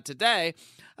talk about today.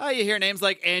 You hear names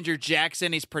like Andrew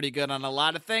Jackson. He's pretty good on a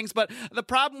lot of things. But the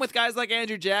problem with guys like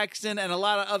Andrew Jackson and a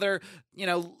lot of other,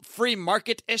 free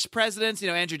market-ish presidents,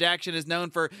 Andrew Jackson is known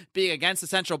for being against the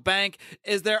central bank,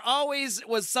 is there always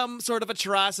was some sort of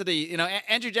atrocity.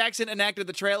 Andrew Jackson enacted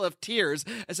the Trail of Tears,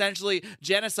 essentially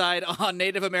genocide on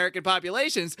Native American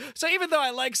populations. So even though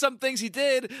I like some things he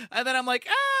did, and then I'm like,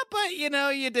 but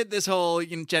you did this whole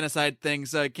genocide thing,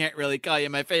 so I can't really call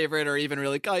you my favorite or even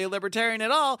really call you libertarian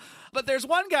at all. But there's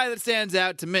one guy that stands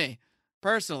out to me,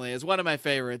 personally, as one of my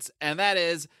favorites, and that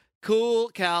is Cool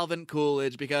Calvin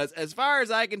Coolidge, because as far as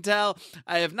I can tell,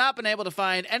 I have not been able to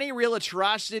find any real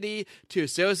atrocity to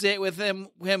associate with him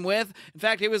with. In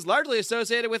fact, he was largely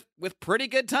associated with pretty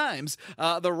good times.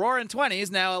 The Roaring 20s,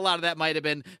 now a lot of that might have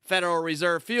been Federal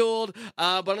Reserve fueled,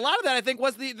 but a lot of that I think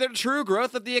was the true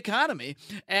growth of the economy.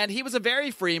 And he was a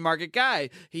very free market guy.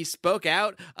 He spoke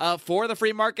out for the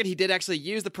free market. He did actually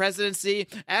use the presidency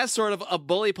as sort of a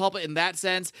bully pulpit in that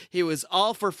sense. He was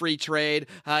all for free trade.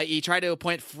 He tried to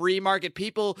appoint free market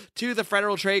people to the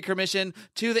Federal Trade Commission,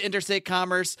 to the Interstate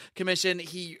Commerce Commission.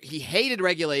 He hated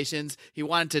regulations. He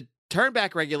wanted to turn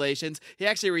back regulations. He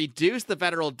actually reduced the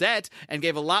federal debt and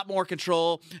gave a lot more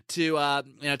control to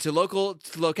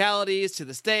localities, to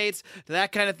the states, to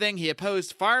that kind of thing. He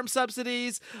opposed farm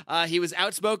subsidies. He was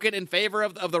outspoken in favor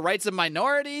of the rights of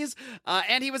minorities,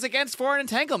 and he was against foreign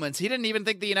entanglements. He didn't even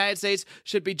think the United States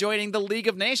should be joining the League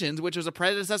of Nations, which was a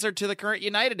predecessor to the current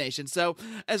United Nations. So,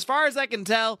 as far as I can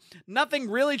tell, nothing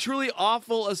really truly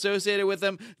awful associated with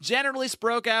him. Generally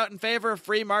spoke out in favor of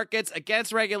free markets,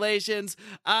 against regulations.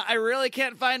 I really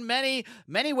can't find many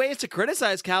ways to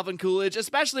criticize Calvin Coolidge,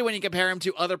 especially when you compare him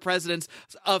to other presidents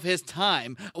of his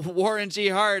time. Warren G.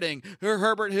 Harding,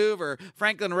 Herbert Hoover,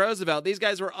 Franklin Roosevelt. These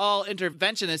guys were all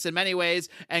interventionists in many ways,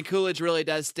 and Coolidge really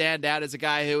does stand out as a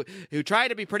guy who tried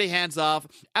to be pretty hands-off,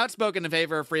 outspoken in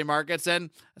favor of free markets, and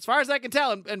as far as I can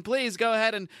tell, and please go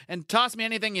ahead and toss me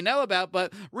anything you know about,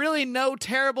 but really no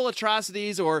terrible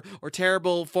atrocities or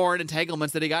terrible foreign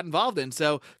entanglements that he got involved in.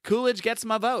 So Coolidge gets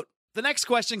my vote. The next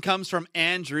question comes from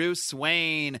Andrew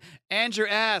Swain. Andrew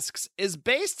asks, is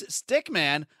Based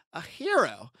Stickman a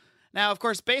hero? Now, of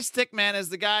course, Based Stickman is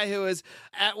the guy who was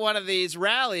at one of these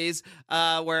rallies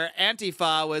where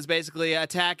Antifa was basically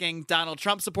attacking Donald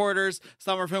Trump supporters,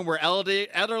 some of whom were elderly,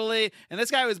 and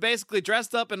this guy was basically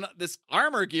dressed up in this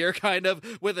armor gear, kind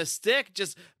of, with a stick,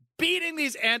 just beating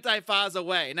these Antifas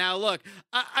away. Now, look,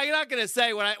 I'm not going to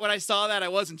say when I saw that I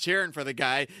wasn't cheering for the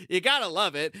guy. You got to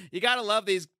love it. You got to love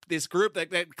this group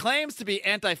that claims to be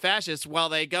anti-fascist while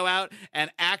they go out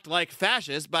and act like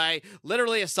fascists by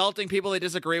literally assaulting people they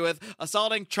disagree with,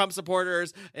 assaulting Trump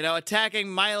supporters, attacking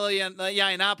Milo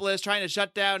Yiannopoulos, trying to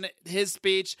shut down his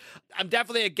speech. I'm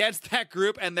definitely against that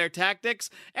group and their tactics,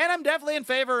 and I'm definitely in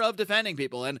favor of defending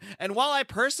people. And while I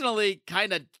personally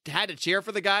kind of had to cheer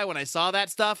for the guy when I saw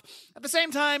that stuff, at the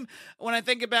same time, when I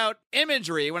think about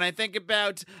imagery, when I think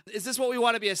about, is this what we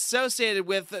want to be associated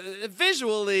with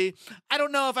visually, I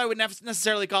don't know if I would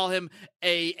necessarily call him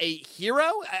a hero.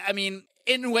 I mean,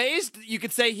 in ways, you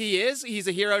could say he's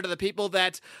a hero to the people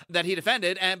that he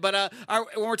defended. But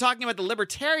when we're talking about the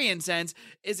libertarian sense,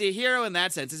 is he a hero in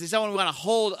that sense? Is he someone we want to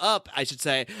hold up, I should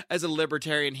say, as a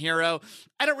libertarian hero?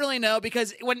 I don't really know,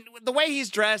 because when the way he's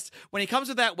dressed, when he comes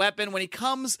with that weapon, when he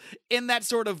comes in that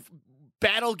sort of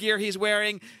battle gear he's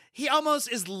wearing, he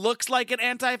almost looks like an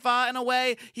Antifa in a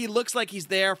way. He looks like he's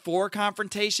there for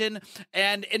confrontation.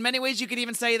 And in many ways, you could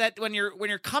even say that when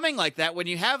you're coming like that, when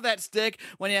you have that stick,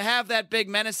 when you have that big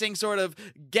menacing sort of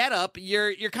getup,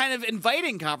 you're kind of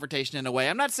inviting confrontation in a way.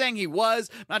 I'm not saying he was.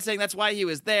 I'm not saying that's why he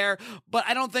was there. But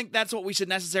I don't think that's what we should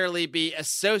necessarily be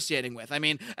associating with. I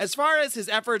mean, as far as his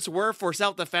efforts were for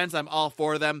self-defense, I'm all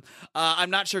for them. I'm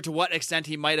not sure to what extent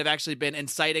he might have actually been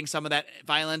inciting some of that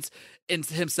violence in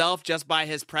himself just by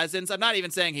his presence. I'm not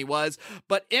even saying he was,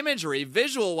 but imagery,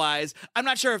 visual-wise, I'm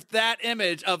not sure if that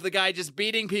image of the guy just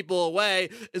beating people away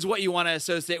is what you want to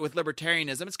associate with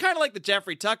libertarianism. It's kind of like the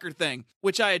Jeffrey Tucker thing,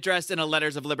 which I addressed in a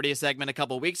Letters of Liberty segment a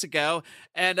couple weeks ago.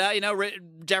 And,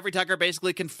 Jeffrey Tucker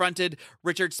basically confronted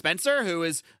Richard Spencer, who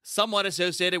is somewhat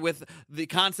associated with the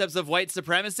concepts of white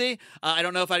supremacy. I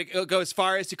don't know if I'd go as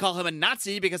far as to call him a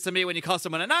Nazi, because to me, when you call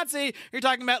someone a Nazi, you're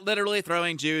talking about literally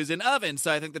throwing Jews in ovens.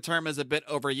 So I think the term is a bit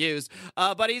overused,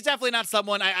 but he's definitely not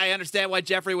someone I understand why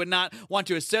Jeffrey would not want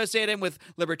to associate him with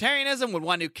libertarianism, would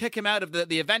want to kick him out of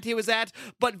the event he was at.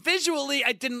 But visually,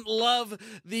 I didn't love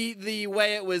the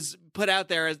way it was put out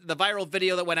there, the viral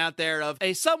video that went out there of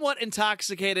a somewhat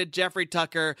intoxicated Jeffrey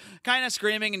Tucker kind of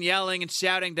screaming and yelling and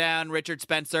shouting down Richard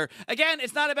Spencer. Again,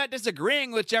 it's not about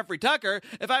disagreeing with Jeffrey Tucker.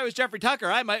 If I was Jeffrey Tucker,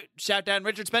 I might shout down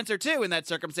Richard Spencer too in that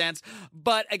circumstance.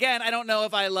 But again, I don't know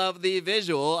if I love the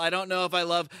visual. I don't know if I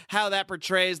love how that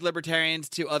portrays libertarians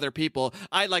to other people.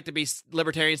 I'd like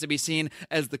libertarians to be seen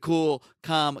as the cool,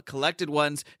 calm, collected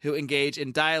ones who engage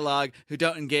in dialogue, who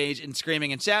don't engage in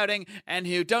screaming and shouting, and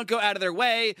who don't go out of their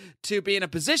way to be in a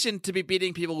position to be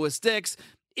beating people with sticks,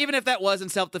 even if that was in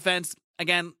self-defense.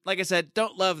 Again, like I said,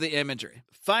 don't love the imagery.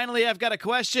 Finally, I've got a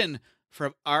question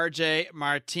from RJ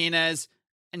Martinez.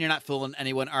 And you're not fooling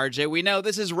anyone, RJ. We know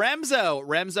this is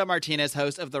Remzo Martinez,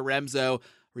 host of the Remzo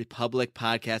Republic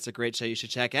podcast, a great show you should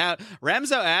check out.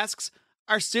 Remzo asks,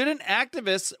 are student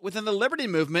activists within the liberty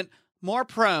movement more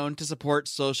prone to support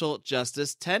social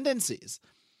justice tendencies?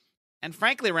 And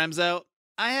frankly, Remzo,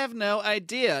 I have no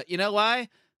idea. You know why?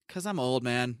 Because I'm old,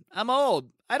 man. I'm old.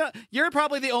 You're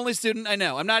probably the only student I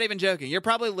know. I'm not even joking. You're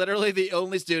probably literally the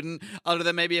only student, other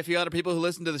than maybe a few other people who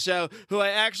listen to the show, who I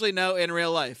actually know in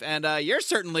real life. And you're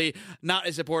certainly not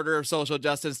a supporter of social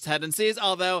justice tendencies,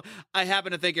 although I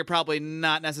happen to think you're probably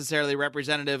not necessarily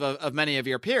representative of many of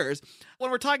your peers.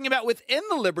 When we're talking about within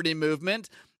the liberty movement,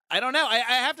 I don't know. I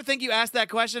have to think you asked that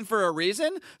question for a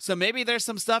reason. So maybe there's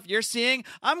some stuff you're seeing.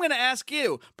 I'm going to ask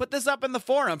you. Put this up in the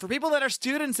forum. For people that are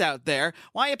students out there,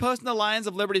 why are you posting the Lions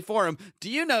of Liberty forum? Do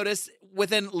you notice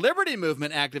within liberty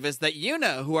movement activists that you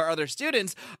know who are other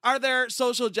students, are there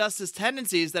social justice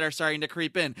tendencies that are starting to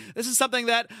creep in? This is something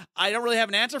that I don't really have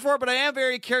an answer for, but I am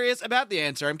very curious about the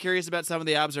answer. I'm curious about some of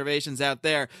the observations out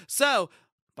there. So,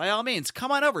 by all means,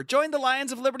 come on over. Join the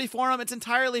Lions of Liberty Forum. It's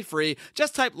entirely free.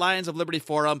 Just type Lions of Liberty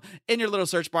Forum in your little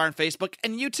search bar on Facebook,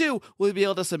 and you too will be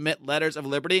able to submit letters of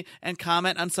liberty and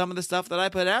comment on some of the stuff that I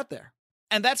put out there.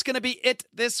 And that's going to be it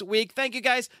this week. Thank you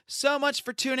guys so much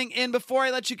for tuning in. Before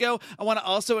I let you go, I want to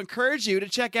also encourage you to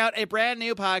check out a brand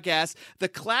new podcast, the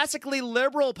Classically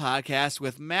Liberal Podcast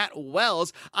with Matt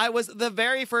Wells. I was the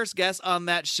very first guest on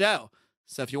that show.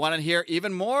 So if you want to hear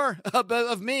even more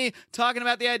of me talking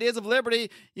about the ideas of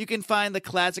liberty, you can find the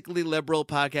Classically Liberal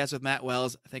Podcast with Matt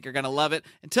Wells. I think you're going to love it.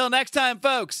 Until next time,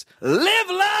 folks, live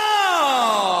long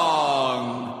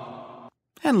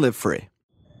and live free.